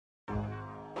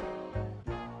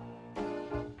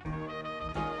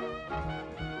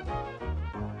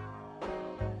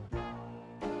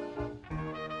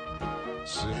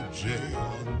CJ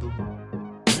on the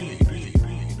beat.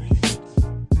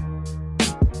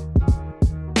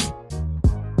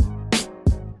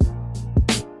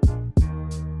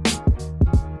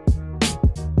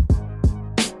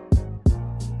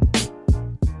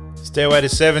 Stairway to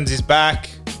Sevens is back.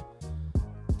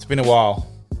 It's been a while.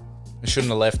 I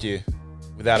shouldn't have left you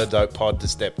without a dope pod to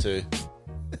step to.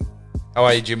 How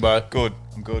are you, Jimbo? Good.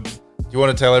 I'm good. Do you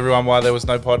want to tell everyone why there was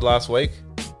no pod last week?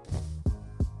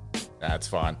 Nah, it's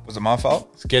fine. Was it my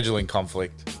fault? Scheduling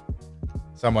conflict.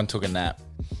 Someone took a nap.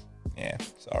 Yeah,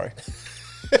 sorry.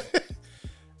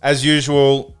 As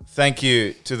usual, thank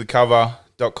you to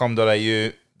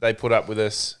thecover.com.au. They put up with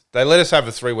us. They let us have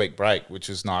a 3-week break, which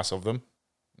is nice of them.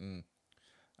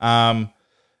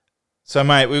 So,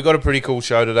 mate, we've got a pretty cool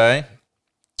show today.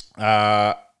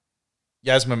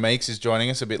 Yasmin Meeks is joining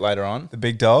us a bit later on. The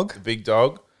big dog? The big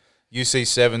dog. UC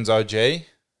Sevens OG,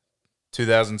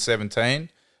 2017.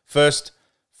 First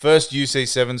UC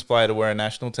Sevens player to wear a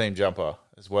national team jumper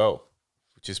as well,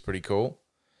 which is pretty cool.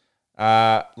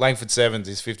 Langford Sevens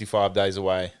is 55 days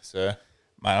away, sir.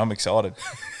 Mate, I'm excited.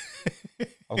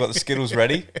 I've got the Skittles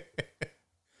ready.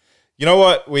 You know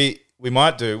what we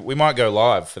might do? We might go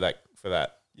live for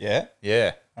that. Yeah?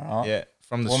 Yeah. All right. Yeah.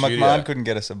 From the Well, studio. McMahon couldn't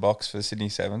get us a box for Sydney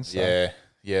Sevens. So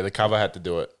Yeah. The cover had to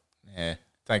do it. Yeah.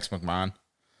 Thanks, McMahon.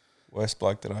 Worst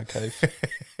bloke that I keep.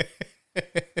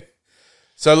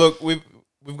 So look, we've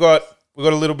got a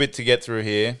little bit to get through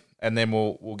here, and then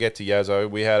we'll get to Yazzo.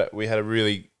 We had a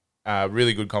really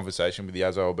good conversation with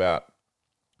Yazzo about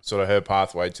sort of her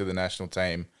pathway to the national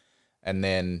team, and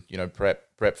then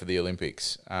prep for the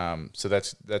Olympics. So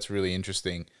that's really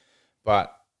interesting.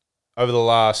 But over the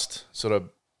last sort of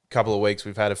couple of weeks,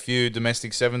 we've had a few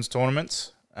domestic sevens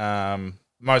tournaments.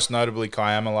 Most notably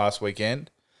Kiama last weekend.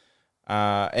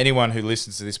 Anyone who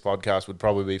listens to this podcast would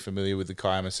probably be familiar with the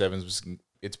Kiama Sevens.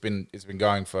 It's been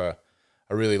going for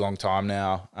a really long time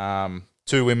now.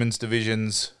 2 women's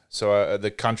divisions, so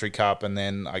the Country Cup, and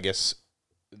then I guess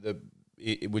what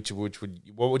would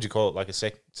you call it, like a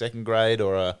second grade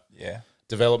or a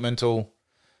developmental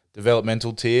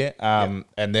tier, and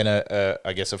then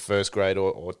I guess a first grade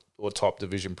or top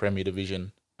division, Premier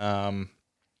Division, and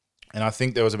I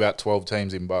think there was about 12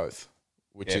 teams in both,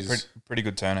 which is pretty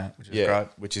good turnout, which is great.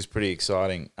 Which is pretty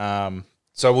exciting.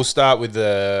 So we'll start with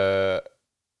the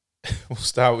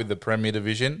Premier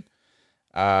Division.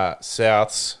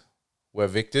 Souths were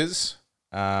victors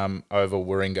over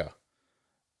Warringah,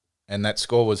 and that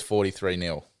score was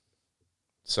 43-0.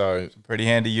 So Pretty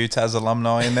handy UTAS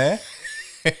alumni in there.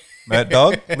 Mert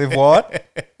Dog, live wide.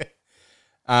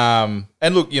 And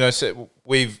look, so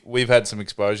we've had some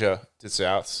exposure to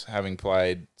Souths, having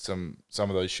played some of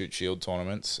those Shoot Shield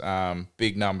tournaments.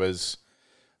 Big numbers,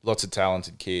 lots of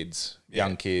talented kids,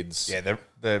 young kids. Yeah,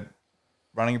 they're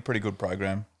running a pretty good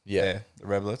program. Yeah, the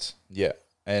Rebelets. Yeah,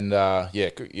 and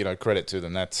credit to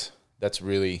them. That's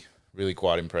really really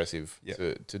quite impressive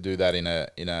to do that in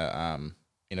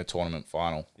a tournament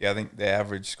final. Yeah, I think their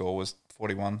average score was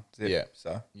 41.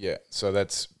 So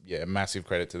that's massive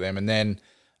credit to them. And then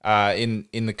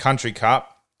in the Country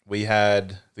Cup, we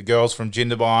had the girls from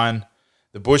Jindabyne,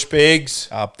 the Bush Pigs,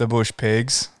 Up the Bush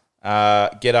Pigs.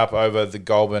 get up over the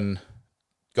Goulburn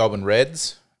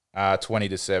Reds,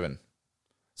 20-7.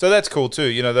 So that's cool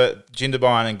too. The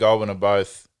Jindabyne and Goulburn are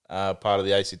both part of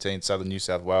the ACT in Southern New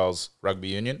South Wales Rugby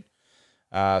Union.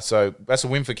 So that's a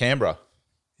win for Canberra.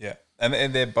 Yeah,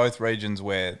 and they're both regions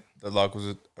where the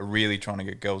locals are really trying to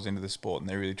get girls into the sport, and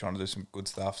they're really trying to do some good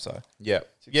stuff. So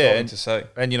it's exciting to see.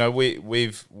 And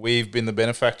we've been the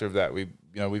benefactor of that.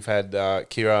 We've had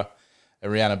Kira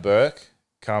and Rihanna Burke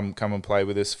come and play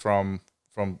with us from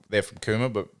they're from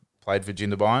Cooma but played for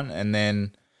Jindabyne, and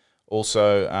then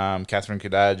also Catherine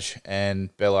Kadaj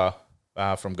and Bella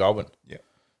from Goulburn. Yeah.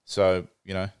 So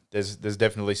there's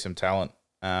definitely some talent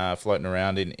floating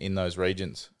around in those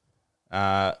regions.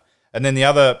 And then the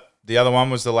other one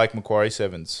was the Lake Macquarie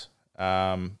Sevens,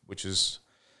 which is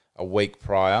a week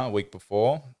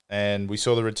before, and we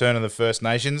saw the return of the First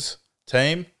Nations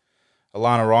team,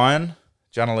 Alana Ryan,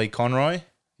 Junnalee Conroy,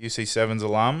 UC Sevens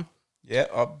alum. Yeah,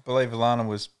 I believe Alana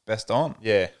was best on.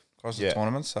 Yeah, across the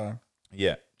tournament. So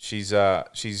yeah, she's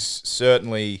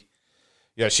certainly,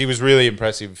 she was really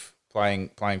impressive playing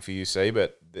for UC,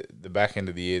 but the back end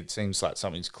of the year it seems like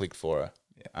something's clicked for her.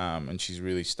 Yeah. And she's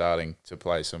really starting to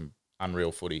play some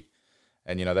unreal footy,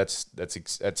 and that's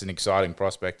an exciting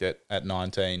prospect at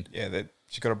 19. Yeah,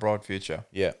 she's got a bright future.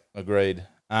 Yeah, agreed.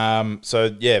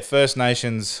 First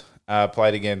Nations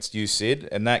played against USyd,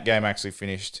 and that game actually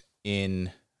finished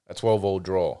in a 12-all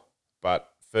draw.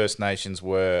 But First Nations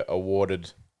were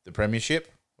awarded the premiership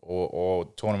or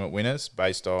tournament winners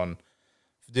based on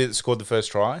scored the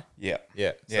first try. Yeah.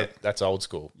 Yeah, so Yeah. that's old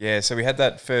school. Yeah, so we had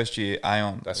that first year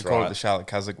Aon. That's we called right. it the Charlotte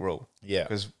Kazakh rule. Yeah.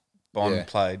 Because Bond Yeah.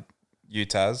 played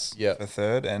Utah's Yeah. for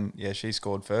third, and she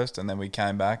scored first, and then we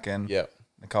came back, and Yeah,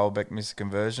 Nicole Beck missed a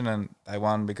conversion, and they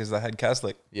won because they had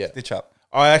Kaslik. Yeah. Stitch up.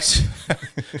 I actually,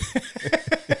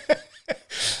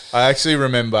 I actually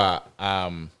remember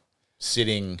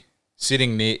sitting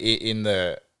near in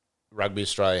the Rugby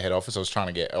Australia head office. I was trying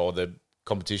to get, or the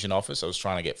competition office. I was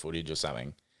trying to get footage or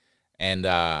something, and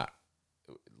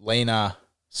Lena,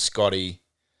 Scotty,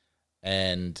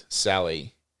 and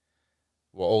Sally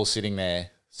were all sitting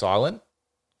there silent.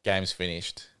 Game's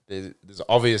finished. There's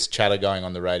obvious chatter going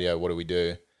on the radio. What do we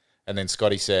do? And then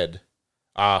Scotty said,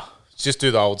 let's just do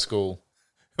the old school.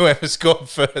 Whoever scored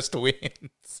first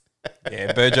wins.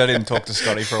 Yeah, Burjo didn't talk to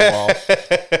Scotty for a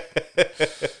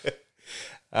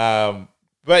while.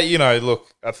 But, you know,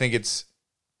 look, I think it's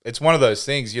one of those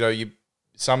things, you know, you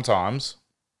sometimes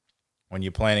when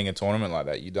you're planning a tournament like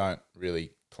that, you don't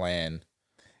really plan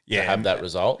to have that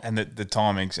result. And the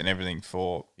timings and everything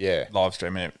for Yeah. live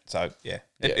streaming. So, yeah,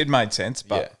 Yeah. it made sense.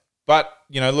 But Yeah. But,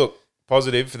 you know, look,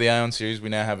 positive for the Aon series, we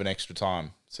now have an extra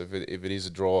time. So if it is a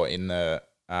draw in the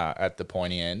at the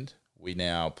pointy end, we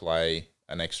now play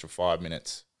an extra 5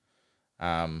 minutes.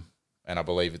 And I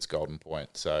believe it's golden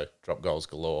point. So drop goals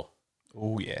galore.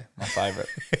 oh, yeah, my favourite.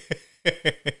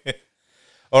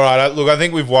 All right, look, I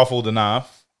think we've waffled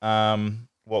enough.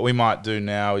 What we might do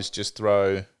now is just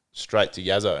throw straight to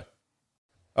Yazzo.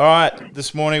 All right,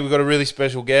 this morning we've got a really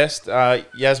special guest,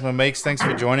 Yasmin Meeks. Thanks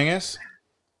for joining us.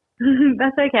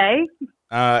 That's okay.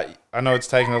 I know it's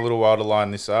taken a little while to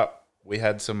line this up. We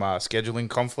had some scheduling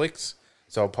conflicts,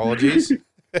 so apologies.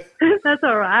 That's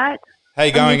all right. How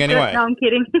you going anyway? No, I'm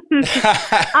kidding.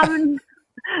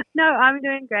 No, I'm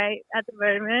doing great at the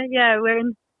moment. Yeah, we're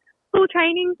in full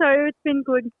training, so it's been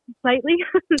good lately.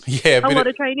 Yeah, a lot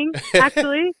of training,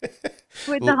 actually,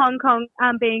 with the Hong Kong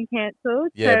being cancelled.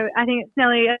 Yeah. So I think it's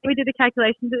nearly, we did the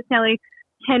calculations, it's nearly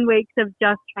 10 weeks of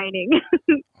just training.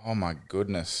 Oh, my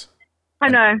goodness. I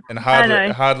know. And I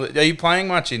know. hardly. Are you playing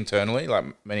much internally, like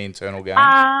many internal games?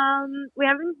 We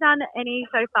haven't done any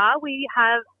so far. We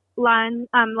have lined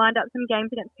up some games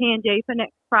against PNG for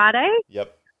next Friday.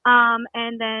 Yep.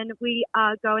 And then we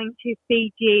are going to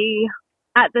Fiji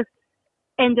at the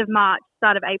end of March,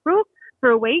 start of April for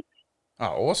a week.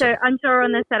 Oh, awesome. So unsure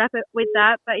on the setup with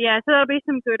that, but yeah, so there'll be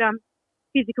some good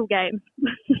physical games.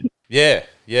 Yeah.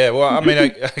 Well, I mean, I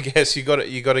guess you got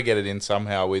to get it in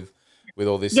somehow with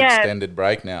all this extended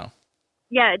break now.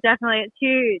 Yeah, definitely, it's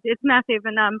huge, it's massive,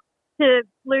 and to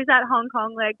lose that Hong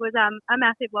Kong leg was a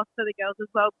massive loss for the girls as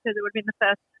well, because it would have been the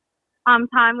first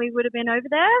time we would have been over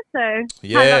there. So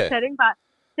kind of upsetting, but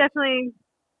definitely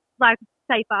like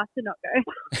safer to not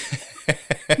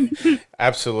go.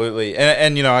 Absolutely,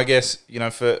 and you know, I guess, you know,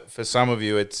 for some of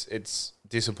you, it's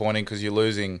disappointing because you're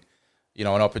losing, you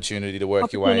know, an opportunity to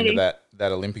work your way into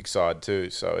that Olympic side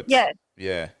too. So it's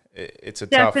it's a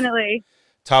definitely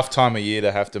tough time of year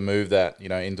to have to move that, you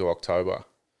know, into October.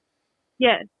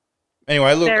 Yeah.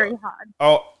 Anyway, look, very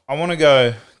hard. I want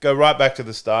to go right back to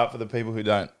the start for the people who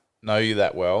don't know you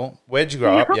that well. Where'd you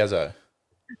grow up, Yazzo?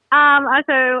 So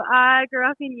I grew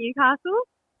up in Newcastle.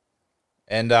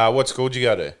 And what school did you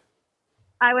go to?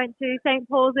 I went to St.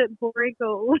 Paul's at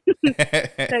Borrigal,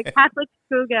 so Catholic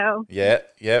schoolgirl. Yeah,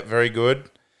 very good.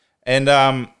 And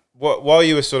while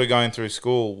you were sort of going through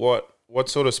school, what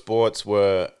sort of sports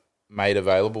were made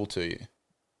available to you?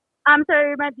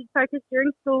 So my big focus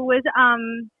during school was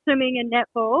swimming and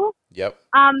netball. Yep.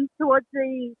 Towards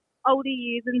the older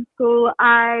years in school,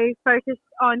 I focused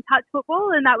on touch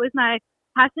football, and that was my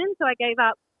passion. So I gave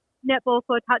up netball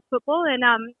for touch football, and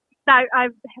I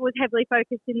was heavily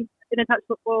focused in a touch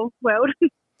football world.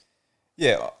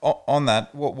 Yeah, on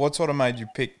that, what sort of made you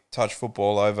pick touch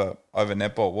football over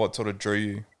netball? What sort of drew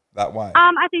you that way?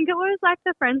 I think it was like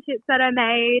the friendships that I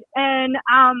made, and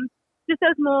just there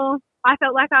was more. I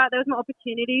felt like there was more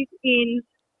opportunities in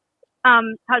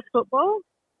touch football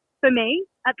for me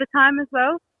at the time as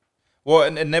well. Well,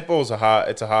 and netball's a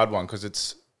hard one because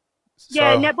it's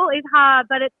netball is hard,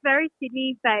 but it's very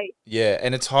Sydney based. Yeah,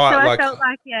 and it's high. So like, I felt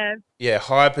like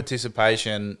high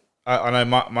participation. I know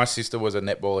my sister was a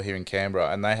netballer here in Canberra,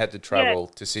 and they had to travel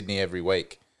to Sydney every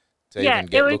week to even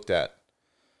get looked at.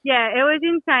 Yeah, it was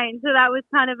insane. So that was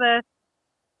kind of a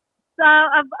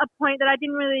point that I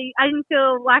didn't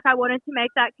feel like I wanted to make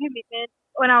that commitment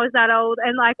when I was that old,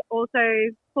 and like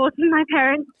also forcing my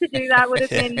parents to do that would have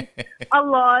been a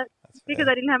lot because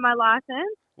I didn't have my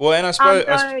license. Well, and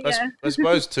I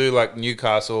suppose too, like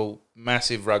Newcastle,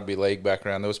 massive rugby league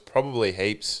background. There was probably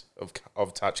heaps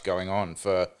of touch going on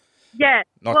for Yeah.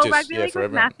 Not well, just rugby league for was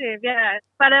everyone. massive, yeah.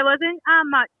 But it wasn't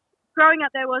much. Growing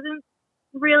up, there wasn't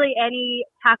really any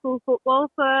tackle football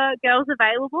for girls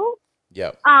available.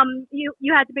 Yep.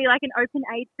 You had to be like an open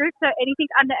age group, so anything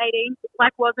under 18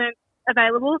 like wasn't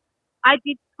available. I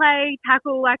did play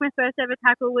tackle. Like my first ever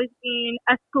tackle was in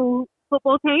a school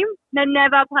football team. I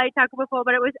never played tackle before,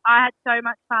 but I had so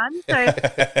much fun. So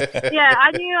yeah,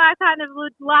 I knew I kind of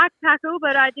would like tackle,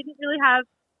 but I didn't really have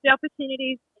the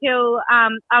opportunities till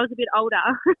I was a bit older.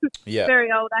 Yeah. Very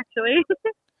old, actually.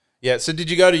 Yeah. So did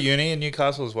you go to uni in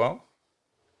Newcastle as well?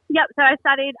 Yep. So I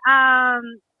studied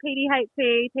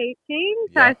PDHC teaching.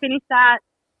 So Yeah. I finished that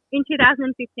in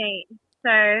 2015. So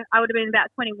I would have been about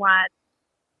 21.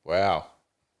 Wow.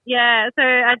 Yeah. So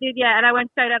I did. Yeah, and I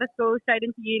went straight out of school, straight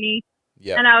into uni.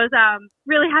 Yeah. And I was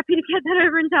really happy to get that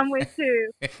over and done with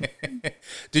too.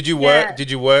 Did you work? Yeah.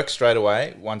 Did you work straight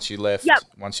away once you left? Yep.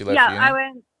 Once you left Yeah, uni. I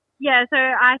went. Yeah, so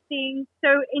I think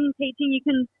in teaching you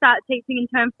can start teaching in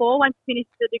term 4 once you finish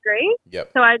the degree.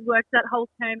 Yep. So I'd worked that whole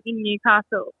term in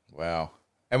Newcastle. Wow.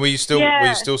 And were you still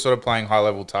sort of playing high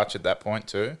level touch at that point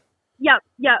too? Yep.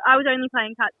 I was only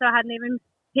playing touch, so I hadn't even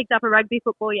picked up a rugby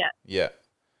football yet. Yeah.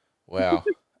 Wow.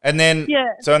 And then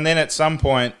and then at some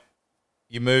point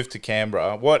you moved to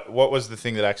Canberra. What was the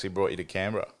thing that actually brought you to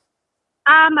Canberra?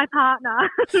 My partner.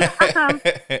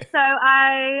 So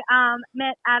I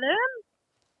met Adam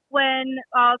when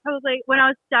I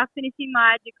was just finishing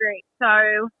my degree,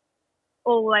 so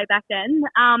all the way back then.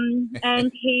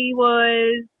 And he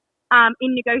was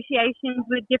in negotiations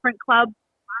with different clubs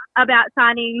about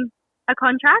signing a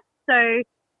contract. So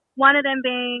one of them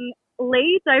being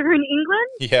Leeds over in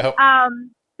England. Yeah.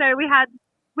 So we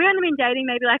only been dating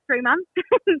maybe like 3 months,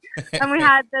 and we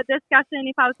had the discussion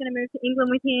if I was going to move to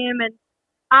England with him, and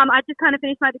I just kind of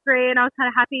finished my degree and I was kind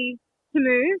of happy to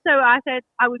move, so I said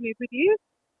I would move with you.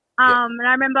 And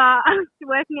I remember I was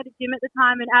working at a gym at the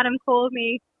time, and Adam called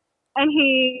me, and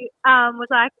he was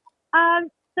like,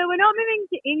 "So we're not moving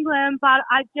to England, but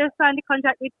I just signed a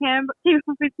contract with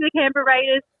the Canberra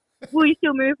Raiders. Will you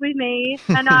still move with me?"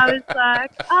 And I was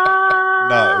like,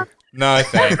 No,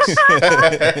 thanks.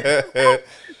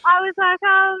 I was like,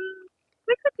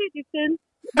 we could do distance.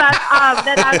 But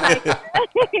then I was like,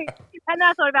 and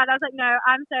I thought about it. I was like, no,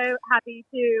 I'm so happy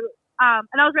to,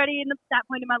 and I was ready in that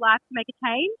point in my life to make a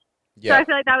change. Yeah. So I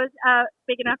feel like that was a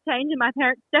big enough change, and my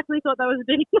parents definitely thought that was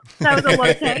a lot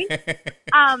of change.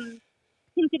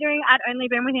 Considering I'd only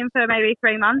been with him for maybe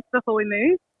 3 months before we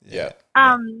moved. Yeah.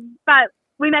 But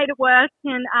we made it work,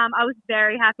 and I was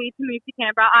very happy to move to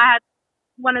Canberra. I had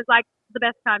one of the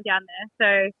best time down there.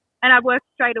 So, and I worked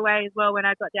straight away as well when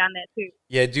I got down there too.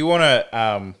 Yeah. Do you want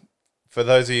to, for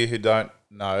those of you who don't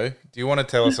know, do you want to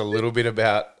tell us a little bit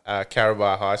about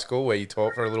Caraba High School where you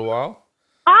taught for a little while?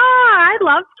 Oh, I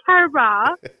loved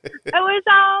Caraba. It was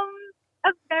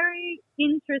a very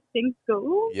interesting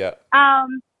school. Yeah.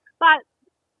 But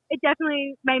it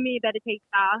definitely made me a better teacher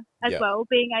as well,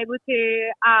 being able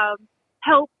to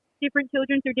help different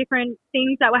children through different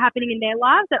things that were happening in their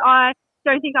lives that I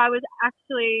don't think I was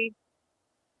actually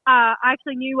I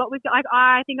actually knew what was like.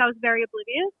 I think I was very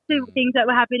oblivious to things that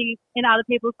were happening in other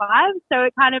people's lives. So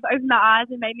it kind of opened my eyes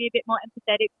and made me a bit more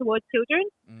empathetic towards children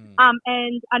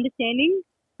and understanding.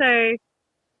 So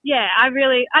yeah, I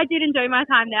did enjoy my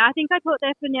time there. I think I taught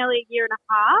there for nearly a year and a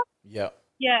half. Yeah.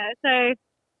 Yeah, so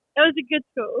it was a good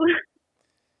school.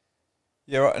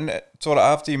 Yeah, right. And sort of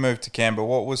after you moved to Canberra,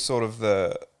 what was sort of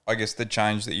the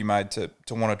change that you made to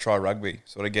want to try rugby,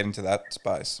 sort of get into that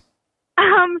space?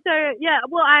 So yeah,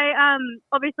 well, I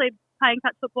obviously playing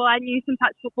touch football. I knew some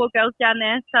touch football girls down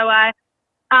there, so I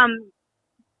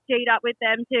G'd up with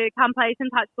them to come play some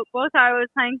touch football. So I was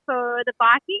playing for the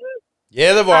Vikings.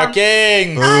 Yeah, the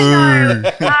Vikings.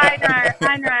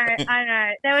 I know.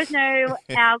 There was no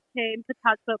our team for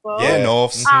touch football. Yeah,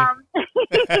 Norths.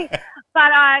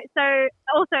 But I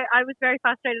was very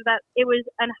frustrated that it was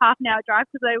a half an hour drive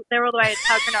because they were all the way in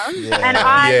Tuggeranong. And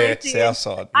I lived in South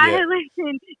side. I lived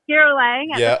in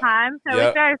Girrawang at the time, so it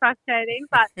was very frustrating.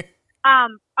 But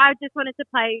I just wanted to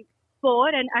play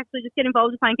sport and actually just get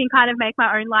involved in playing and kind of make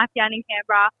my own life down in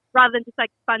Canberra rather than just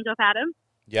like sponge off Adam.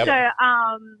 Yep. So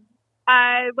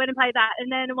I went and played that,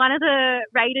 and then one of the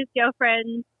Raiders'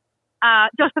 girlfriends,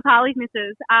 Josh Papali's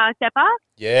missus, Seppa,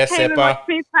 came and watched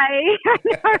me play.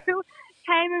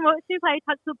 Came and watched me play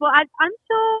touch football. I'm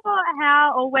unsure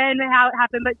how or when or how it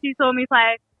happened, but she saw me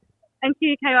play, and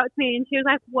she came up to me and she was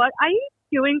like, "What are you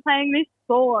doing playing this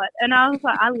sport?" And I was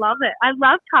like, "I love it. I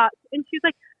love touch." And she was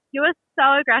like, "You are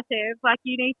so aggressive. Like,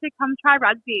 you need to come try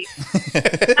rugby."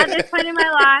 At this point in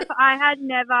my life, I had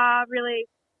never really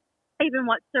even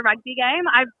watched a rugby game.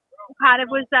 I kind of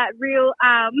was that real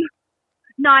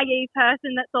naive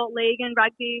person that thought league and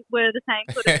rugby were the same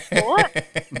sort of sport.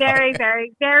 Very,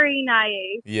 very, very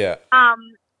naive. Yeah.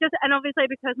 And obviously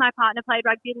because my partner played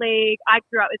rugby league, I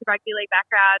grew up with a rugby league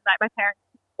background. Like my parents,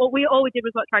 all we did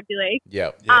was watch rugby league.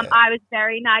 Yeah. I was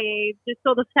very naive, just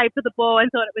saw the shape of the ball and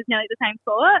thought it was nearly the same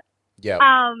sport. Yeah.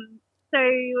 So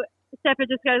Stepha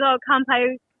just goes, "Oh, come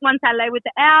play one Saturday with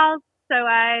the Owls." So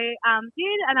I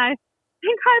did, and I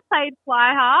think I played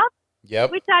fly half.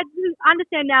 Yep. Which I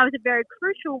understand now is a very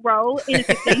crucial role in a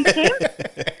 15 team.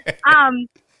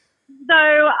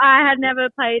 Though I had never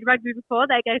played rugby before,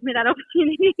 they gave me that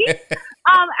opportunity. And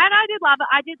I did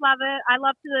love it. I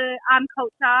loved the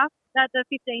culture that the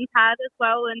 15s had as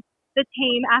well, and the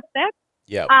team aspect.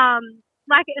 Yeah.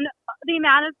 The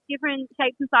amount of different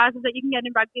shapes and sizes that you can get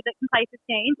in rugby that can play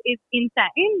 15s is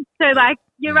insane. So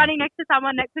you're running next to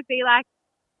someone that could be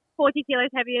 40 kilos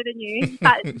heavier than you,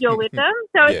 but you're with them.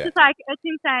 So it's just it's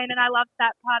insane, and I loved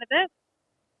that part of it.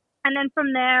 And then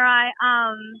from there, I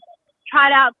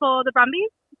tried out for the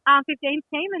Brumbies 15s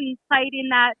team and played in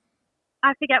that.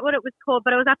 I forget what it was called,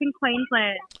 but it was up in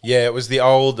Queensland. Yeah, it was the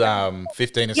old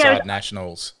 15-a-side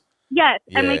nationals. Yes,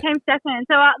 and we came second.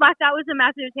 So that was a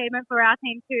massive achievement for our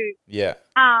team too. Yeah.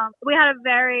 We had a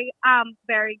very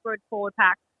very good forward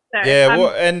pack. So,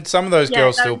 and some of those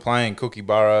girls still playing. Cookie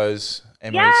Burrows,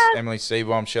 Emily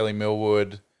Seabomb, Shelley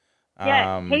Millwood. Heaps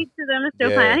of them are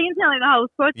still playing. I think it's nearly the whole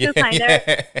squad still playing.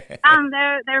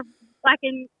 They're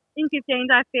in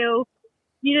 15s. I feel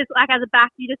you just as a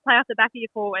back, you just play off the back of your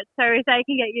forward. So if they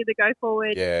can get you to go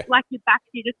forward, your backs,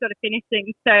 you just got to finish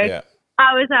things. So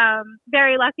I was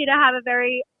very lucky to have a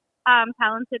very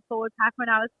talented forward pack when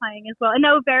I was playing as well, and they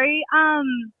were very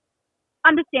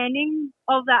understanding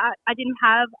of that. I didn't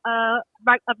have a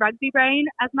rugby brain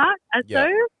as much as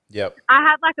those. Yep. I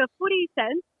had a footy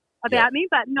sense about me,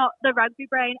 but not the rugby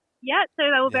brain yet. So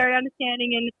they were very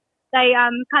understanding, and they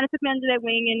kind of took me under their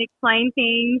wing and explained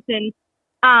things. And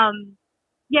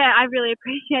I really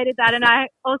appreciated that. And I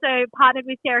also partnered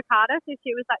with Sarah Carter, so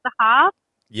she was the half.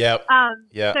 Yep.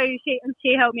 So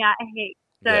she helped me out a heap.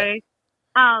 So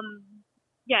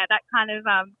that kind of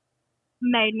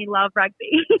made me love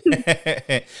rugby.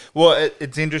 Well,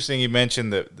 it's interesting you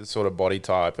mentioned the sort of body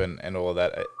type and all of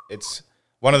that. It's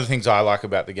one of the things I like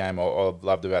about the game, or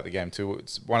loved about the game too.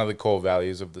 It's one of the core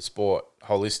values of the sport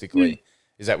holistically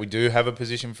is that we do have a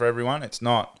position for everyone. It's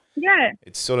not. Yeah.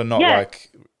 It's sort of not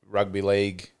like rugby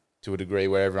league to a degree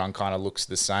where everyone kind of looks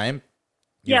the same.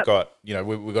 You've got,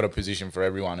 we've got a position for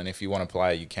everyone, and if you want to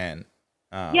play, you can.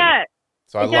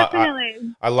 So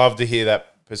definitely. I love to hear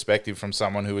that perspective from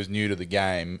someone who was new to the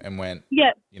game and went,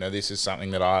 this is something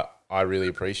that I really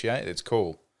appreciate. It's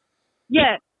cool.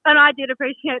 Yeah, and I did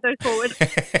appreciate those forwards.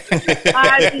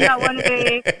 I do not want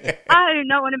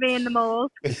to be in the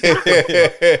malls.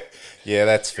 Yeah,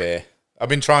 that's fair. I've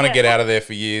been trying to get out of there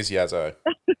for years, Yazzo.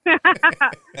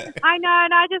 I know,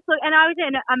 and I just look, and I was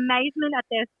in amazement at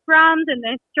their scrums and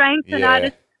their strength, and I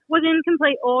just was in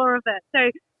complete awe of it. So,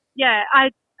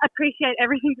 I appreciate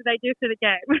everything that they do for the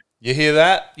game. You hear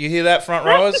that? You hear that, front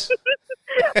rowers?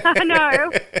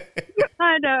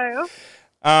 I know.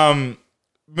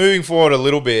 Moving forward a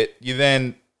little bit, you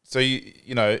then, so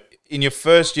in your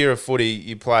first year of footy,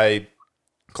 you play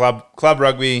club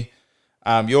rugby.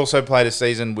 You also played a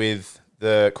season with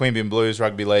the Queanbeyan Blues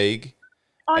Rugby League.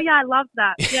 Oh yeah, I love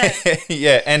that. Yeah.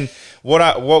 Yeah, and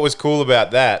what was cool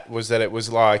about that was that it was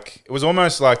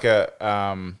almost like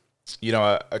a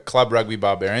club rugby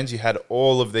barbarians. You had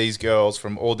all of these girls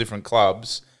from all different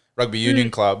clubs, rugby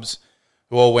union clubs,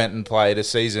 who all went and played a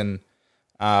season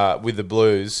with the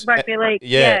Blues. Rugby league.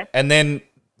 Yeah. And then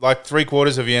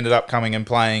 3/4 of you ended up coming and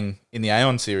playing in the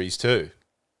Aon series too.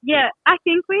 Yeah, I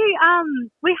think we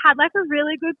had a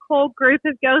really good core group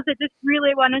of girls that just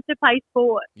really wanted to play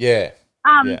sport. Yeah.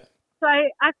 So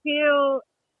I feel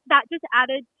that just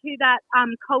added to that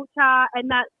culture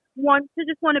and that want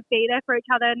to be there for each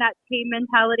other, and that team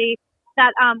mentality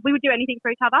that we would do anything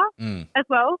for each other as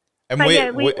well. And but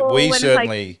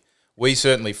we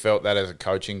certainly felt that as a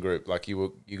coaching group.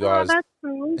 You guys. Oh, that's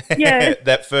cool. Yeah.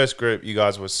 That first group, you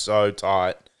guys were so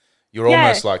tight. You're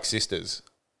almost like sisters.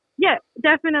 Yeah,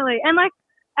 definitely.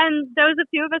 And there was a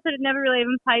few of us that had never really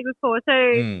even played before. So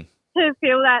to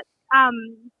feel that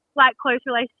close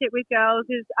relationship with girls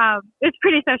is it's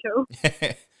pretty special.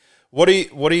 What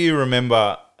do you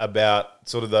remember about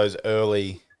sort of those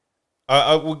early?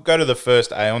 I will go to the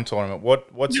first Aon tournament.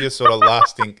 What's your sort of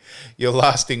lasting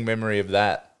memory of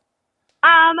that?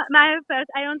 My first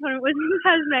Aon tournament was in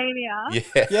Tasmania.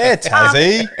 Yeah,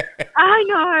 Tassie. I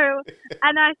know,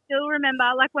 and I still remember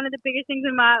one of the biggest things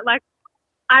in my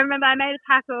I remember I made a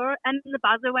tackle and the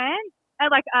buzzer went,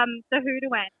 the hooter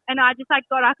went, and I just like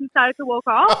got up and started to walk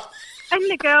off, and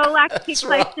the girl like kicked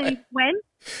place and went,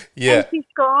 and she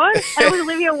scored, and it was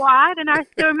Olivia White, and I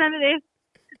still remember this.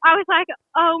 I was like,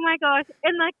 oh my gosh,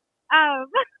 and like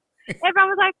everyone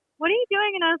was like, what are you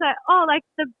doing? And I was like, oh, like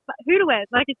the hooter went,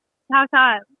 like it's half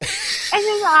time, and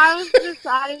then I was just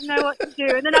I didn't know what to do,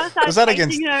 and then I started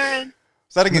chasing her. And,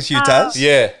 was that against Utahs?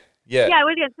 Yeah. Yeah, it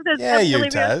was against Olivia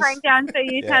was playing down for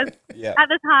Utahs at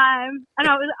the time, and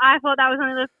I thought that was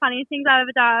one of the funniest things I've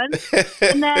ever done.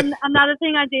 And then another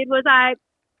thing I did was I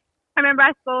remember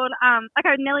I scored like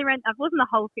I nearly ran. It wasn't the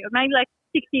whole field, maybe like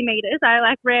 60 meters. I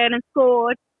like ran and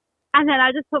scored, and then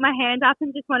I just put my hand up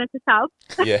and just wanted to sub.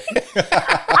 Yeah.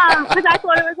 Because I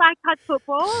thought it was like touch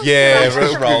football. Yeah,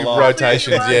 so roll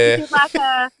rotations. Yeah.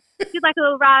 Did like a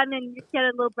little run and just get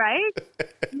a little break,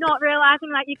 not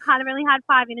realising like you kind of only had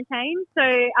 5 interchange. So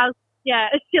I was,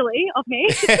 it's silly of me.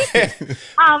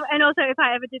 And also if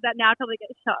I ever did that now, I'd probably get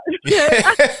shot.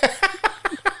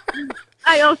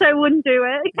 I also wouldn't do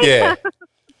it. Yeah.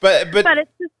 But it's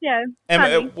just,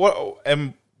 funny.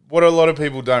 What a lot of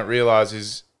people don't realise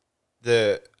is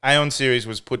the Aon series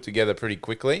was put together pretty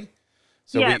quickly.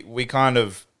 So we kind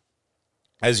of,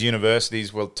 as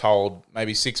universities, were told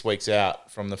maybe 6 weeks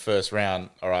out from the first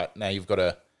round, all right, now you've got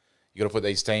to put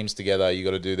these teams together. You got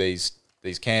to do these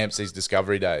camps, these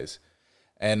discovery days,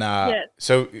 and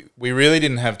so we really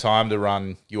didn't have time to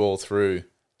run you all through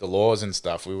the laws and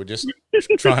stuff. We were just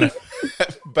trying to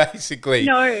basically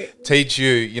teach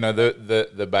you,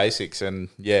 the basics, and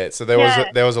so there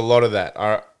was a lot of that.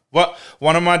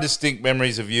 One of my distinct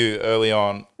memories of you early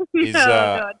on is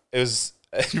it was.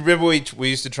 You remember we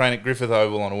used to train at Griffith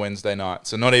Oval on a Wednesday night,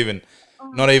 so not even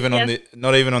on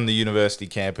the university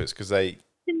campus because they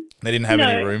didn't have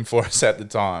any room for us at the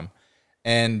time,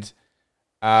 and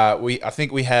I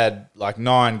think we had like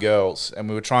 9 girls, and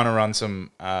we were trying to run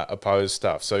some opposed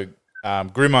stuff. So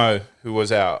Grimo, who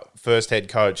was our first head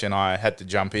coach, and I had to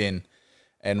jump in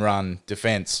and run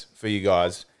defense for you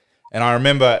guys, and I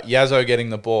remember Yazzo getting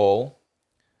the ball,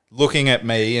 looking at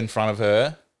me in front of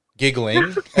her,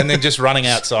 giggling, and then just running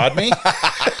outside me.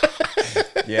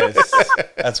 Yes,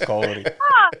 that's quality.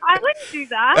 I wouldn't do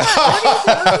that.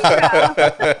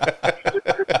 What are you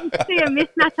talking about? See a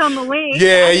mismatch on the wing.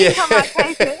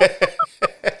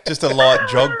 Just a light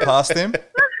jog past him. That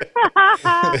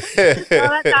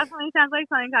definitely sounds like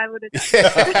something I would have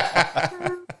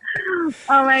done.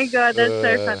 Oh my god, that's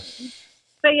so funny.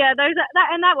 But yeah,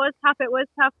 that was tough. It was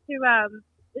tough to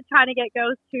try to get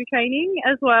girls to training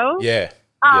as well. Yeah.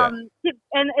 And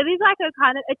it is like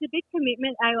it's a big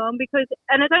commitment, Aon, but it's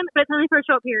only for a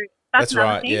short period. That's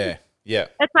right. Thing. Yeah.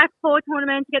 It's like 4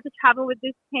 tournaments. You get to travel with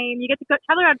this team. You get to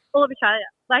travel around all of Australia.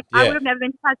 Like I would have never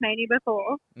been to Tasmania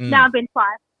before. Now I've been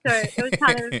twice, so it was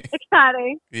kind of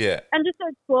exciting. Yeah. And just to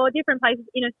explore different places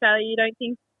in Australia. You don't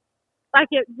think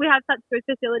we have such good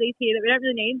facilities here that we don't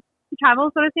really need to travel,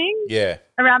 sort of thing. Yeah.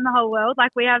 Around the whole world,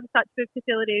 like we have such good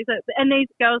facilities, and these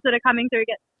girls that are coming through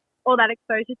get all that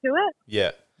exposure to it.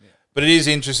 Yeah. But it is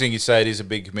interesting you say it is a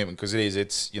big commitment because it is.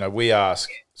 It's, we ask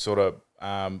sort of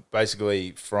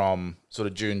basically from sort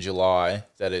of June, July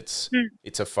that it's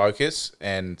a focus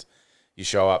and you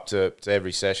show up to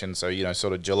every session. So,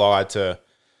 sort of July to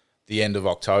the end of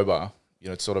October,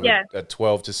 it's sort of a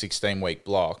 12 to 16 week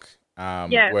block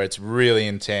where it's really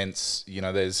intense.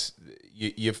 There's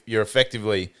you're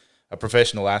effectively a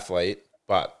professional athlete,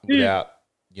 but without,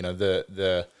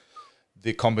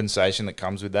 the compensation that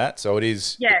comes with that. So it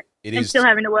is. Yeah. It is still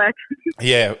having to work.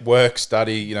 Work,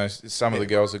 study. Some of the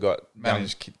girls have got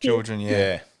manage children.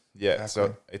 Yeah. Exactly.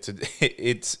 So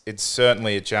it's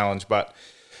certainly a challenge, but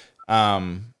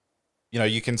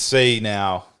you can see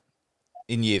now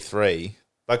in year 3,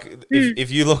 like if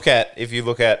you look at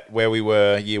where we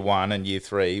were year 1 and year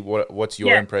 3, what's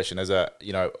your impression as a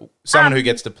someone who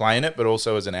gets to play in it, but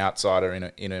also as an outsider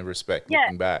in a respect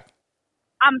looking back?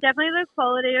 Definitely the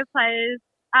quality of players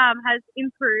has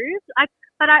improved.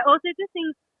 But I also just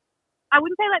think I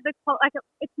wouldn't say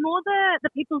it's more the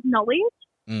people's knowledge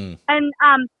and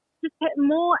just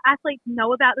more athletes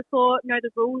know about the sport, know the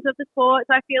rules of the sport.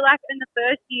 So I feel like in the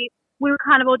first year we were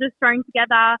kind of all just thrown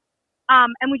together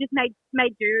and we just made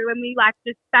do and we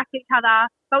just backed each other,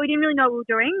 but we didn't really know what we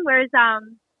were doing. Whereas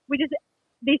we just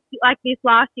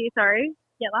last year, gosh.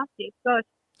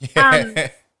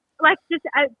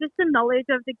 Just the knowledge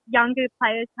of the younger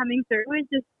players coming through is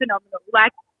just phenomenal.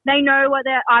 They know what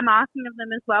I'm asking of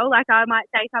them as well. Like I might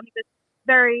say something that's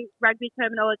very rugby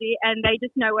terminology and they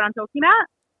just know what I'm talking about.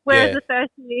 Whereas the first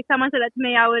year, if someone said that to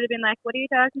me, I would have been like, what are you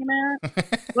talking about?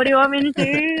 What do you want me to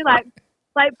do? Like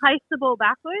place the ball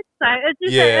backwards. So it's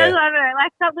just, I don't know,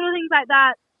 some little things like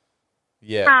that.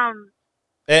 Yeah.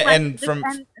 And they're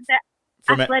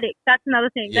from athletic. That's another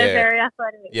thing. Yeah. They're very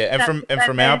athletic. Yeah, and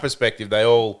from our perspective, they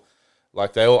all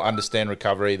understand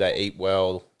recovery. They eat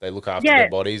well. They look after their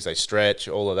bodies. They stretch.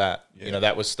 All of that. Yeah. You know,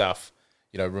 that was stuff.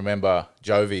 You know, remember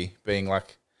Jovi being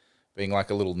like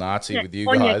a little Nazi with you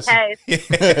on guys. Your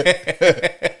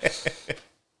case.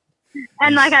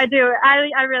 And like I do,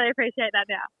 I really appreciate that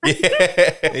now.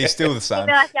 Yeah. He's still the same. He'd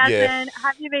be like, Yasmin,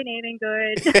 have you been eating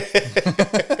good?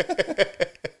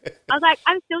 I was like,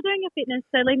 I'm still doing your fitness,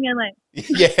 so leave me alone.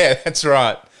 Yeah, that's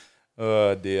right.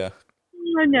 Oh dear.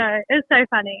 Oh, no, it's so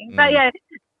funny. But yeah,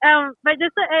 but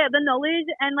just the knowledge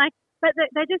and like, but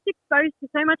they're just exposed to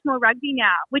so much more rugby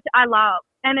now, which I love,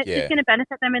 and it's just going to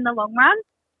benefit them in the long run.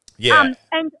 Yeah.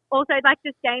 And also like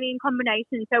just gaining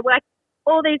combinations. So like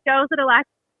all these girls that are like,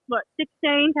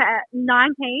 16 to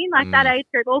 19, like that age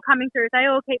group, all coming through. If they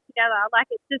all keep together, like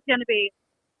it's just going to be,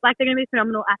 like they're going to be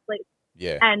phenomenal athletes.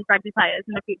 Yeah. And rugby players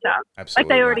in the future. Absolutely.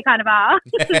 Like they already kind of are.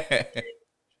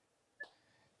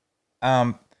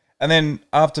 And then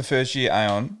after first year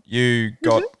Aon, you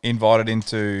got invited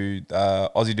into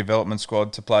Aussie development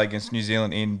squad to play against New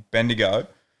Zealand in Bendigo.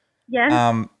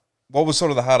 Yeah. What was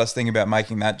sort of the hardest thing about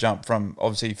making that jump from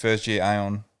obviously first year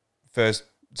Aon, first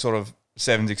sort of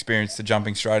sevens experience to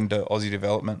jumping straight into Aussie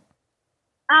development?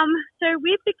 So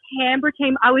with the Canberra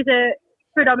team, I was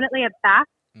predominantly a back,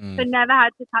 so never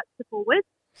had to touch the forwards.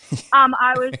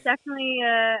 I was definitely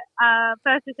a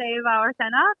first receiver or a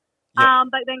centre. Yep.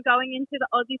 But then going into the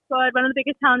Aussie squad, one of the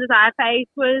biggest challenges I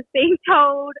faced was being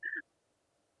told,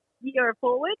 you're a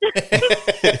forward.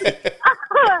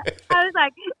 I was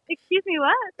like, excuse me,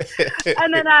 what?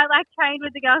 And then I like trained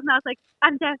with the girls and I was like,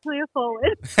 I'm definitely a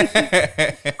forward.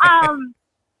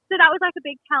 So that was like a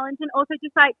big challenge, and also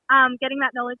just like getting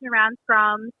that knowledge around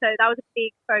scrum. So that was a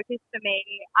big focus for me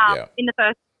in the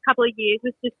first couple of years,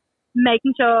 was just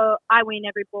making sure I win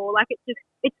every ball. Like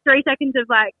it's 3 seconds of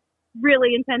like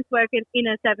really intense work in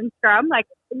a 7 scrum. Like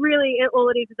really all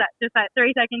it is that just like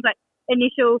 3 seconds, like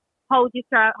initial hold your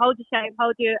shape,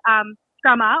 hold your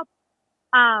scrum up.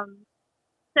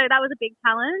 So that was a big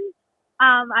challenge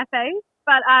I faced,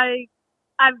 but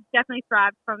I've definitely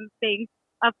thrived from being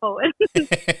a forward.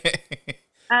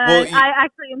 Well, I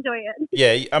actually enjoy it.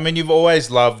 Yeah, I mean, you've always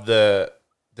loved the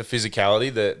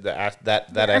physicality,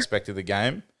 that aspect of the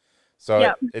game.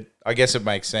 So I guess it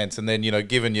makes sense. And then, you know,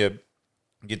 given your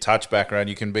touch background,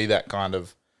 you can be that kind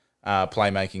of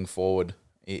playmaking forward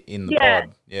in the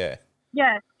pod. Yeah.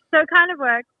 Yeah. So it kind of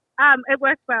works. It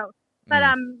works well. But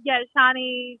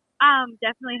Shani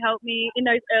definitely helped me in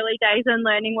those early days and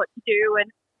learning what to do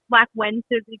and like when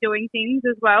to be doing things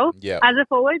as well as a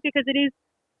forward, because it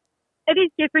is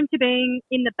different to being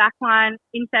in the back line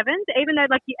in sevens, even though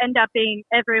like you end up being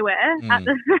everywhere at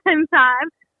the same time.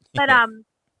 But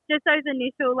just those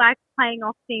initial like playing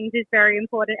off things is very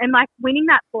important, and like winning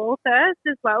that ball first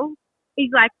as well is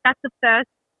like that's the first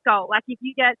goal. Like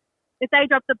if they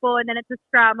drop the ball and then it's a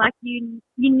scrum, like you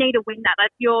need to win that.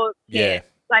 Like you're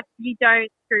like you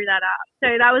don't screw that up.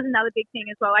 So that was another big thing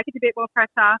as well. Like it's a bit more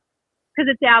pressure because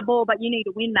it's our ball, but you need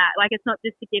to win that. Like it's not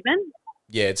just a given.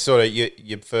 Yeah, it's sort of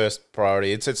your first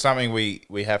priority. It's something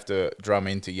we have to drum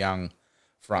into young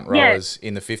front rowers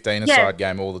in the 15-a-side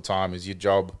game all the time. Is your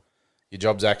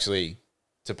job's actually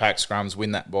to pack scrums,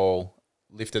 win that ball,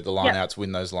 lift at the lineouts,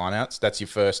 win those lineouts. That's your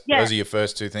first. Those are your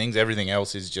first 2 things. Everything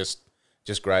else is just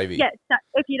gravy. Yeah, so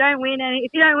if you don't win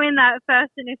that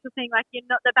first initial thing, like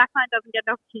the backline doesn't get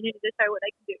an opportunity to show what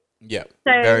they can do. Yeah,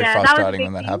 so very frustrating that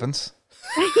when that happens.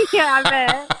 Yeah, I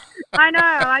bet. I know.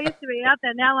 I used to be out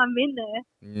there. Now I'm in there.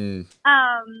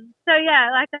 So yeah,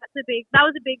 like that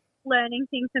was a big learning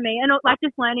thing for me, and like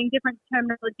just learning different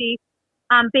terminology,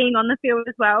 being on the field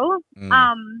as well.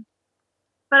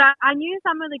 But I knew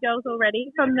some of the girls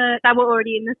already that were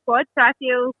already in the squad, so I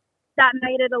feel that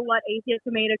made it a lot easier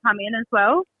for me to come in as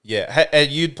well. Yeah,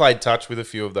 you'd played touch with a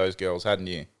few of those girls, hadn't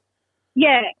you?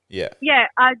 Yeah. Yeah. Yeah,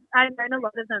 I'd known a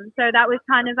lot of them, so that was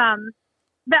kind of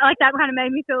that kind of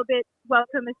made me feel a bit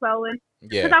welcome as well, and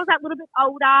because I was that little bit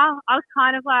older, I was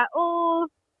kind of like, oh,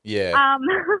 I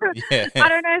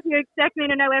don't know if you expect me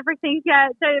to know everything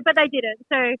yet, but they didn't.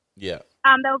 So they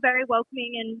were very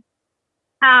welcoming,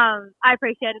 and I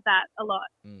appreciated that a lot.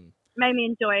 Made me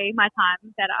enjoy my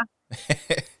time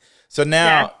better. So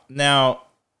now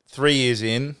 3 years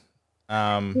in,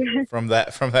 from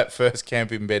that first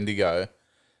camp in Bendigo,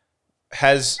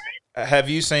 have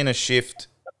you seen a shift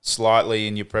slightly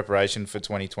in your preparation for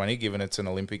 2020, given it's an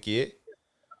Olympic year?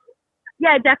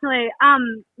 Yeah, definitely.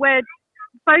 We're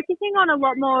focusing on a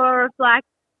lot more of like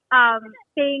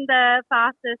being the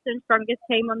fastest and strongest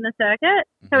team on the circuit.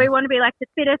 So we want to be like the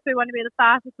fittest, we want to be the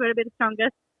fastest, we want to be the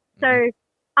strongest. So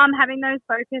having those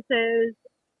focuses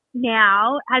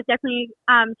now has definitely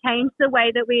changed the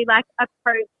way that we like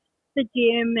approach the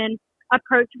gym and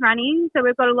approach running. So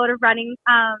we've got a lot of running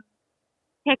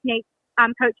technique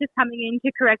coaches coming in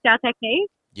to correct our technique.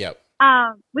 Yep.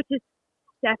 Which is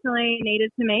definitely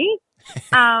needed to me.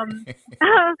 So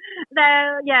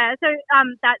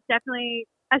that's definitely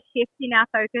a shift in our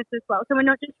focus as well. So we're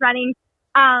not just running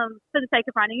for the sake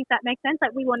of running, if that makes sense.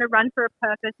 Like we want to run for a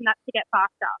purpose, and that's to get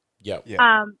faster. Yep.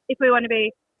 If we want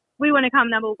to come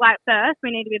number first,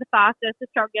 we need to be the fastest, the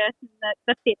strongest, and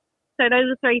the fit. So those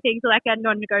are three things are like our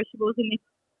non-negotiables in this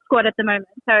squad at the moment.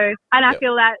 So, and I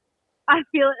feel that. I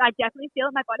definitely feel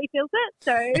it. My body feels it.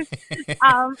 So,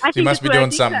 I think you must be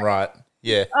doing something right.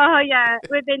 Yeah. Oh yeah,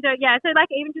 we've been doing So like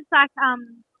even just like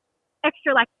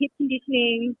extra like hip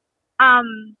conditioning,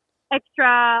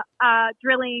 extra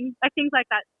drilling, like things like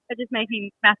that are just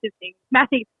making massive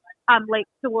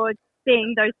leaps towards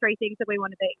being those three things that we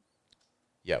want to be.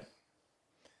 Yep.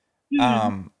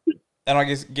 And I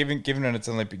guess given it its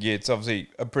Olympic year, it's obviously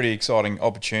a pretty exciting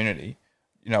opportunity.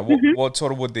 You know, what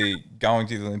sort of would the going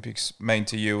to the Olympics mean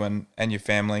to you and your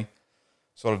family?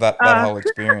 Sort of that whole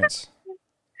experience.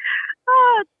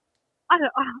 I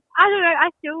don't know. I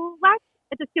still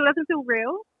it still doesn't feel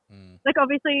real. Like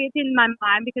obviously it's in my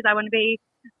mind because I want to be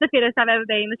the fittest I've ever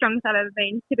been, the strongest I've ever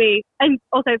been to be, and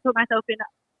also put myself in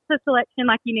the selection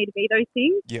like you need to be those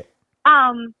things. Yep.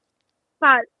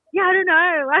 But yeah, I don't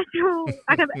know. I feel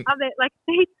like I'm a bit like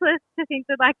speechless to think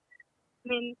that like, I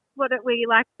mean, what are we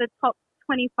like the top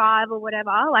 25 or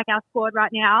whatever, like our squad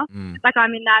right now. Like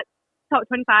I'm in that top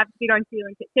 25 to be going to the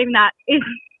Olympics. Even that is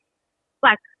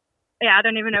like, yeah, I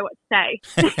don't even know what to say.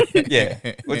 Yeah,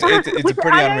 it's a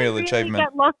pretty unreal achievement.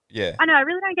 Yeah, I know. I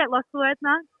really don't get lost for words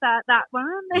much. That one.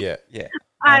 Yeah.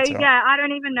 I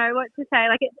don't even know what to say.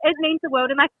 Like it means the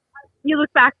world. And like you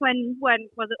look back when was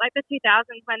it like the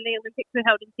 2000s when the Olympics were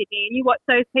held in Sydney, and you watch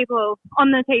those people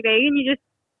on the TV, and you just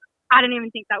I don't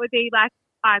even think that would be like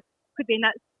I could be in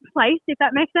that place, if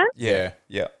that makes sense. Yeah.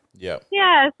 Yeah,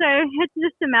 so it's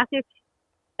just a massive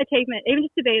achievement. Even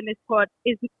just to be in this squad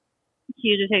is a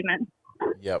huge achievement.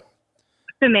 Yep.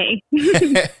 For me.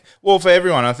 Well, for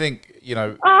everyone, I think, you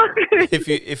know,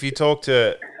 if you talk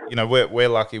to, you know, we're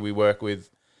lucky we work with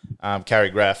Carrie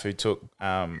Graf, who took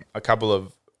a couple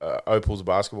of Opal's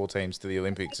basketball teams to the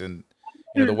Olympics, and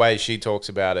you know the way she talks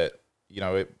about it, you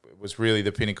know, it was really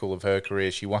the pinnacle of her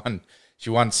career. She won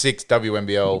 6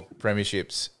 WNBL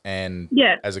premierships and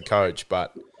as a coach,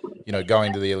 but you know,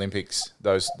 going to the Olympics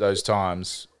those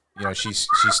times, you know, she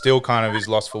still kind of is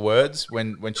lost for words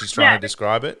when she's trying to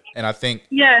describe it. And I think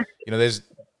you know,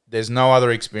 there's no other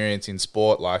experience in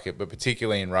sport like it, but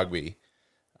particularly in rugby.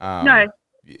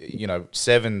 You know,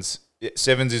 sevens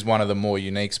is one of the more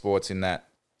unique sports in that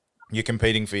you're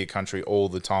competing for your country all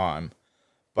the time.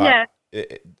 But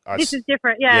this is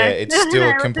different. Yeah, it's still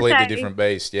a completely different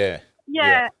beast. Yeah.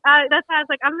 That's why I was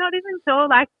like, I'm not even sure.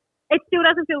 Like, it still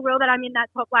doesn't feel real that I'm in that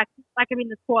top, like I'm in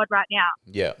the squad right now.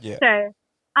 Yeah. So,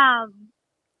 I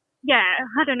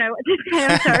don't know what to say.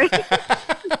 I'm sorry.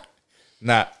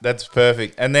 Nah, that's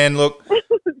perfect. And then look,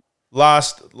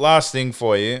 last thing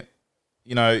for you.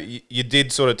 You know, you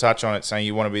did sort of touch on it, saying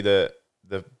you want to be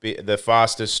the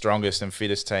fastest, strongest, and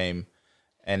fittest team,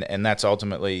 and that's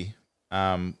ultimately,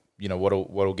 you know,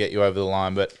 what'll get you over the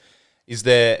line. But is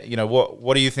there, you know,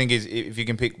 what do you think is, if you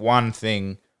can pick one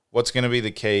thing, what's going to be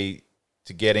the key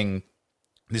to getting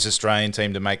this Australian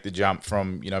team to make the jump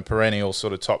from, you know, perennial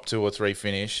sort of top 2 or 3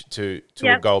 finish to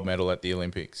a gold medal at the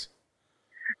Olympics?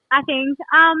 I think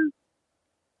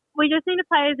we just need to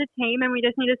play as a team, and we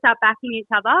just need to start backing each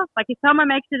other. Like if someone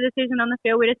makes a decision on the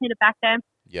field, we just need to back them.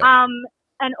 Yep.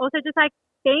 And also just like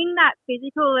being that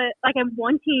physical, like and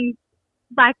wanting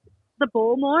like the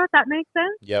ball more, if that makes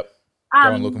sense. Yep.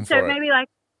 Going looking for it. So maybe like,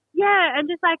 and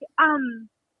just like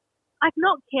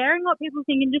not caring what people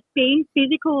think and just being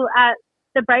physical at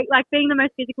the break, like being the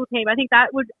most physical team. I think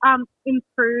that would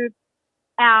improve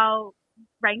our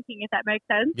ranking, if that makes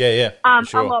sense. Yeah.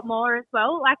 Sure. A lot more as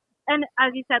well. Like, and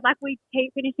as you said, like we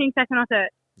keep finishing second or third.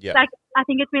 Yeah. Like I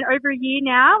think it's been over a year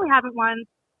now. We haven't won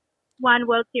one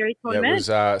World Series tournament.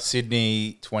 Yeah, it was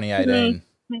Sydney 2018.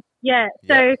 Yeah.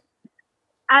 So,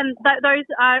 and those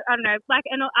are, I don't know, like,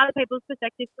 and other people's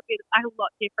perspectives could be like a lot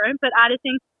different, but I just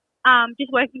think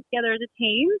just working together as a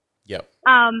team. Yep.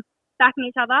 Backing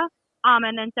each other.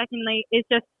 And then secondly is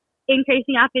just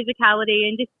increasing our physicality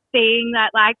and just being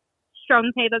that like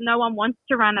strong team that no one wants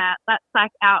to run at. That's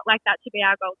like that should be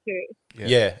our goal too.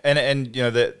 Yeah. And you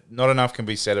know, that not enough can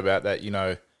be said about that. You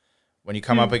know, when you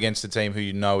come up against a team who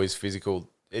you know is physical,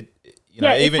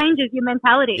 it changes your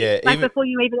mentality. Yeah, before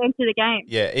you even enter the game.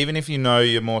 Yeah, even if you know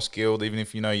you're more skilled, even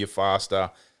if you know you're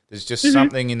faster, there's just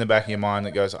something in the back of your mind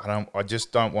that goes, I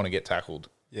just don't want to get tackled.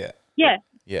 Yeah. Yeah.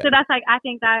 Yeah. So that's I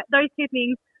think that those two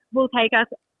things will take us.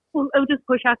 It'll just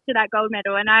push us to that gold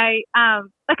medal, and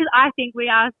because I think we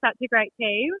are such a great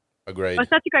team. Agreed. We're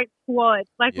such a great squad.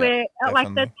 We're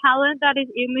definitely. the talent that is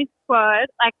in this squad.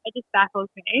 It just baffles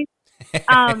me.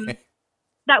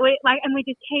 That we and we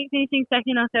just keep finishing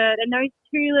second or third, and those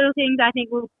two little things I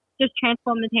think will just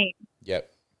transform the team. Yep.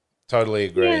 Totally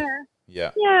agree.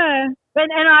 Yeah. And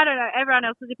I don't know. Everyone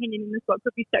else's opinion in the squad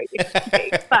could be so different to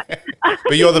me,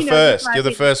 but you're the first. You're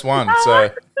the first one.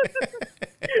 So.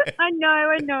 I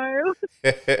know.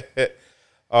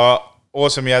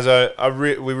 Awesome,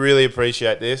 Yazzo. We really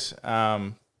appreciate this.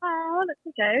 That's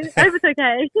okay. I hope it's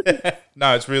okay.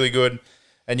 No, it's really good.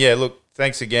 And yeah, look,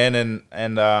 thanks again,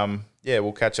 and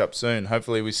we'll catch up soon.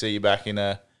 Hopefully, we see you back in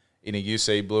a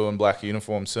UC blue and black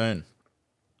uniform soon.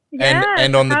 Yeah,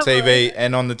 and on the TV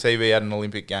at an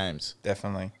Olympic Games.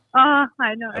 Definitely. Oh,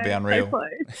 I know. That'd be unreal.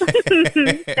 So close.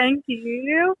 Thank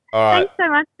you. All right. Thanks so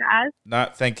much, guys. No,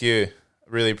 thank you.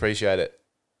 Really appreciate it.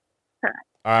 All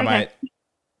right, mate.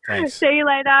 Thanks. See you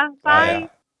later. Bye.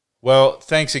 Well,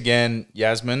 thanks again,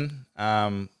 Yasmin.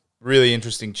 Really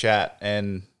interesting chat,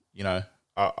 and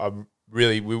I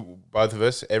really, both of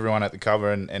us, everyone at the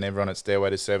cover and everyone at Stairway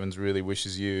to Sevens really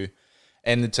wishes you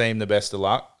and the team the best of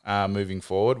luck moving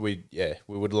forward. We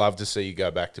would love to see you go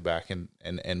back to back and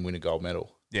win a gold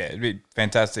medal. Yeah, it'd be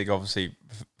fantastic, obviously,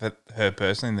 for her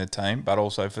personally and the team, but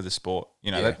also for the sport.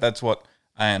 That's what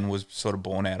Anne was sort of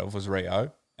born out of, was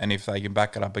Rio. And if they can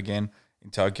back it up again in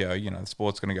Tokyo, the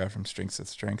sport's going to go from strength to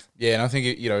strength. Yeah, and I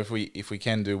think if we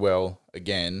can do well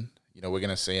again, we're going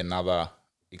to see another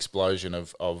explosion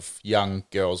of young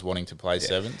girls wanting to play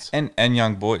sevens and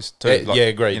young boys too.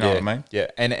 Agreed. You know what I mean? Yeah,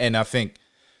 and I think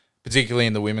particularly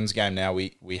in the women's game now,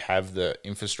 we have the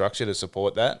infrastructure to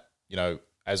support that.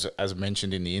 As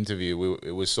mentioned in the interview,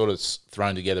 it was sort of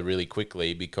thrown together really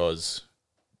quickly because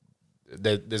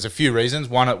there's a few reasons.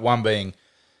 One being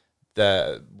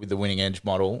with the Winning Edge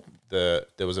model, there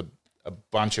was a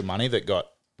bunch of money that got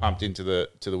pumped into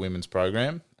the women's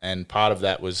program, and part of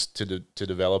that was to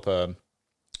develop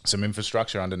some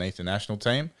infrastructure underneath the national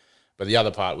team. But the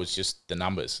other part was just the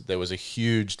numbers. There was a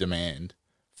huge demand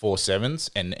for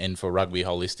sevens and for rugby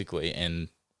holistically, and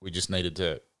we just needed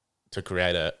to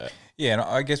create Yeah, and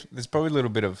I guess there's probably a little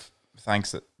bit of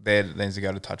thanks that there needs to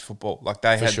go to touch football.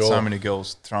 They had so many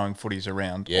girls throwing footies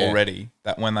around already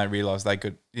that when they realised they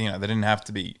could, they didn't have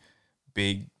to be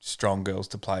big, strong girls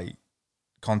to play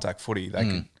contact footy. They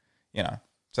could,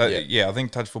 So, I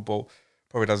think touch football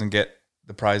probably doesn't get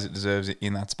the praise it deserves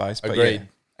in that space. But agreed.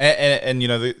 And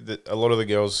a lot of the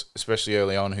girls, especially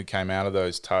early on, who came out of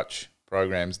those touch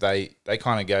programs, they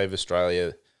kind of gave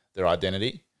Australia their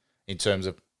identity in terms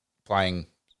of playing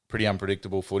pretty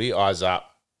unpredictable footy, eyes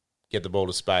up, get the ball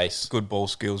to space. Good ball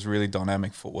skills, really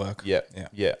dynamic footwork.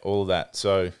 Yeah, all of that.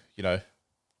 So,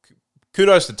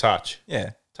 kudos to touch.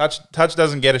 Yeah. Touch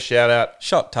doesn't get a shout out.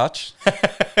 Shot touch.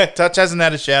 Touch hasn't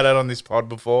had a shout out on this pod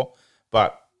before,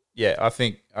 but yeah, I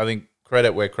think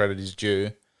credit where credit is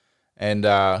due, and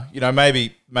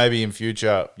maybe in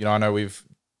future, I know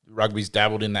rugby's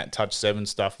dabbled in that touch seven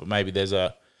stuff, but maybe there's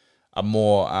a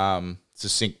more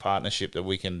succinct partnership that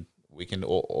we can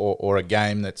or a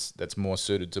game that's more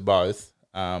suited to both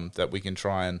that we can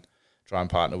try and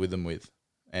partner with them with,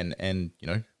 and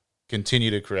continue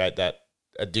to create that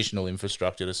additional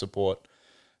infrastructure to support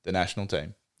the national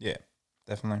team. Yeah,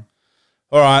 definitely.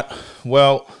 All right.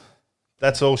 Well,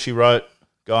 that's all she wrote,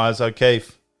 guys.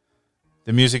 O'Keefe,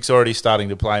 the music's already starting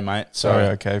to play, mate. So sorry,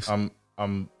 O'Keefe.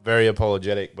 I'm very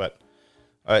apologetic, but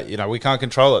we can't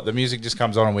control it. The music just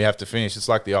comes on and we have to finish. It's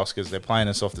like the Oscars; they're playing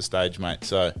us off the stage, mate.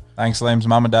 So thanks, Liam's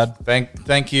mum and dad.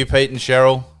 Thank you, Pete and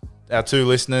Cheryl, our two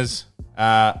listeners.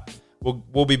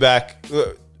 We'll be back.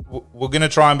 We're going to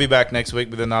try and be back next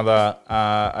week with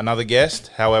another guest.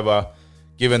 However,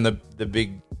 given the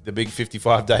big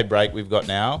 55-day break we've got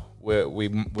now, we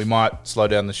might slow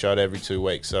down the show to every 2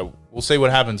 weeks. So we'll see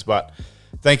what happens. But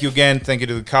thank you again. Thank you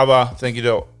to the cover. Thank you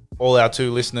to all our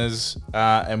two listeners.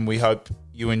 And we hope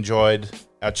you enjoyed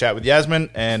our chat with Yasmin.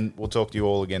 And we'll talk to you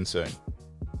all again soon.